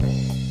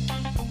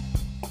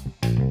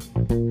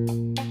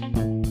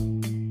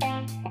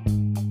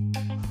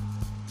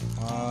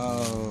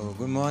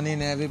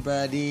morning,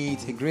 everybody.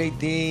 It's a great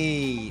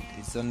day.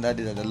 It's on that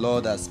day that the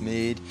Lord has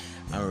made,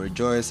 and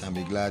rejoice and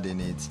be glad in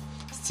it.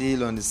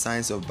 Still on the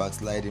signs of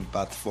backsliding,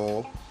 part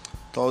 4,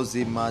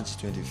 Thursday, March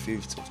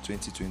 25th of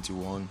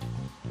 2021.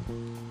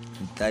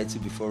 The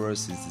title before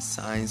us is the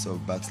signs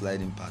of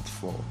backsliding, part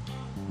 4.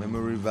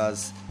 Memory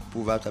verse,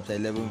 Proverbs chapter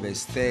 11,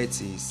 verse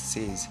 30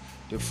 says,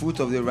 "The fruit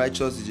of the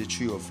righteous is the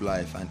tree of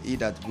life, and he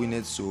that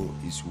winneth so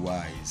is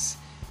wise.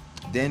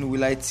 Then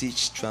will I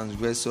teach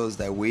transgressors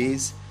thy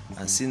ways,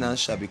 and sinners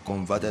shall be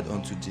converted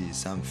unto thee."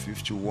 Psalm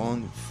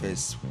 51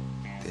 verse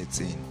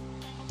 13.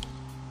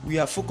 We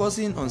are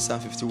focusing on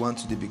Psalm 51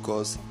 today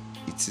because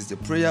it is the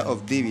prayer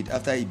of David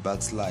after he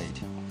backslid.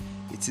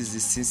 It is the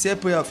sincere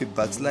prayer of a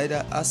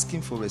backslider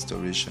asking for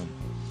restoration.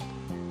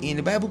 In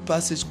the Bible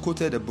passage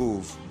quoted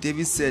above,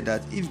 David said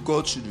that if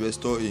God should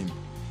restore him,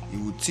 he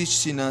would teach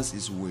sinners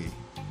his way.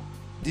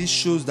 This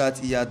shows that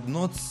he had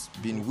not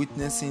been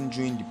witnessing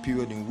during the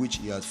period in which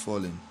he had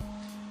fallen.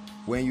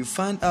 When you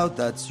find out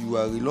that you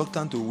are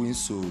reluctant to win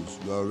souls,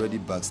 you are already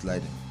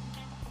backsliding.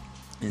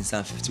 In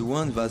Psalm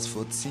 51 verse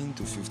 14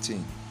 to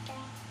 15,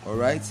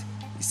 alright,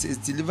 it says,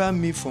 "Deliver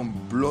me from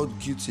blood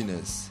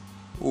guiltiness,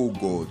 O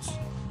God,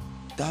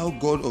 thou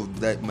God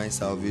of my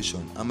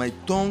salvation, and my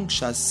tongue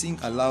shall sing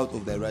aloud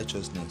of thy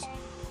righteousness.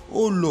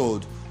 O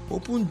Lord,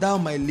 open thou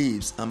my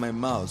lips, and my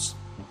mouth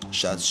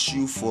shall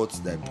shew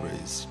forth thy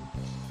praise."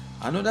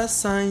 Another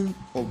sign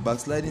of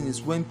backsliding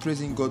is when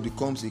praising God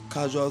becomes a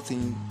casual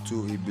thing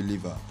to a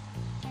believer.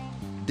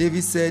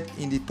 David said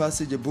in the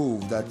passage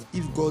above that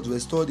if God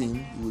restored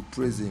him, he would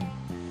praise him.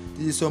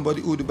 This is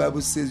somebody who the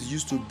Bible says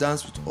used to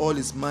dance with all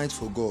his might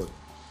for God.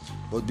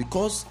 But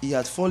because he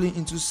had fallen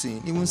into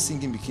sin, even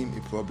singing became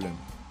a problem.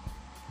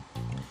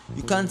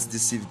 You can't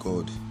deceive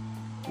God.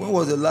 When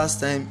was the last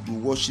time you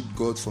worshipped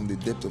God from the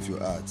depth of your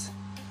heart?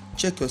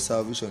 Check your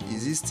salvation.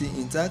 Is it still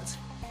intact?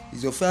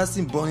 Is your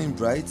fasting burning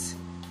bright?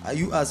 Are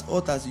you as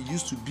hot as you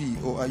used to be,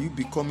 or are you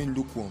becoming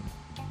lukewarm?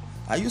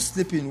 Are you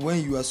sleeping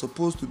when you are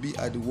supposed to be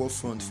at the war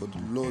front for the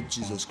Lord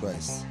Jesus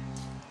Christ?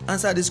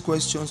 Answer these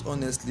questions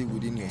honestly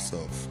within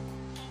yourself.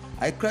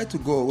 I cried to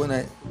God when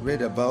I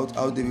read about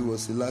how David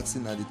was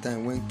relaxing at the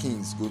time when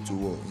kings go to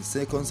war in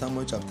 2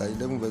 Samuel chapter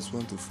 11 verse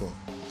 1 to 4.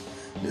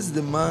 This is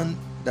the man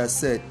that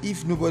said,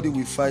 "If nobody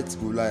will fight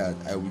Goliath,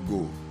 I will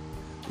go."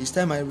 Each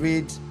time I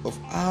read of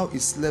how he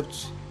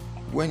slept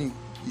when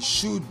he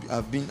should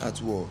have been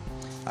at war,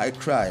 I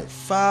cry,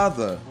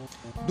 "Father,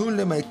 don't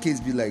let my case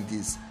be like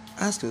this."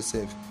 Ask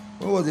yourself,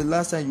 when was the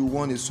last time you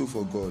won a soul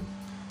for God?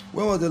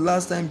 When was the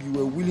last time you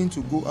were willing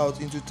to go out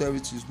into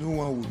territories no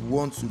one would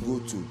want to go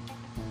to?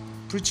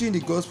 Preaching the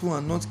gospel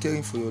and not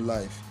caring for your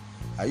life.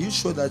 Are you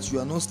sure that you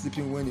are not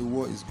sleeping when a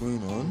war is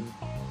going on?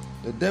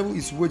 The devil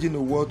is waging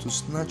a war to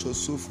snatch your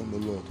soul from the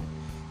Lord.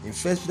 In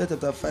 1 Peter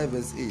chapter 5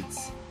 verse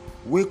 8,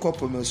 "Wake up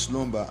from your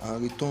slumber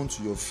and return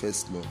to your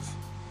first love."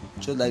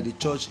 Just like the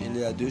church in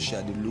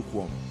Laodicea, the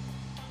lukewarm.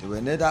 They were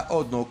neither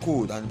hot nor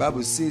cold, and the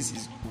Bible says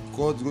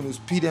God's going to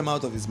spit them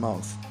out of his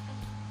mouth.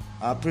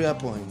 Our prayer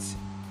point: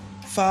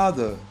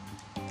 Father,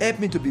 help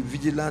me to be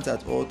vigilant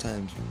at all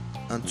times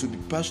and to be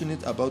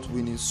passionate about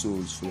winning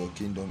souls for your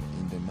kingdom,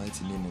 in the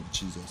mighty name of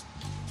Jesus.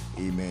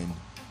 Amen.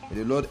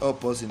 May the Lord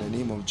help us in the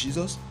name of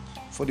Jesus.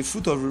 For the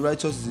fruit of the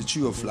righteous is the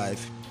tree of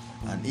life,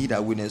 and he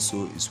that winneth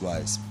so is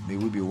wise. May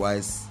we be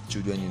wise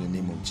children in the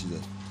name of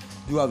Jesus.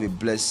 You have a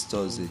blessed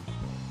Thursday.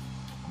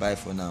 Bye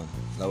for now.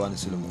 Lawan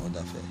Solomon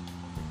Ondafe.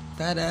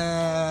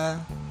 Ta-da!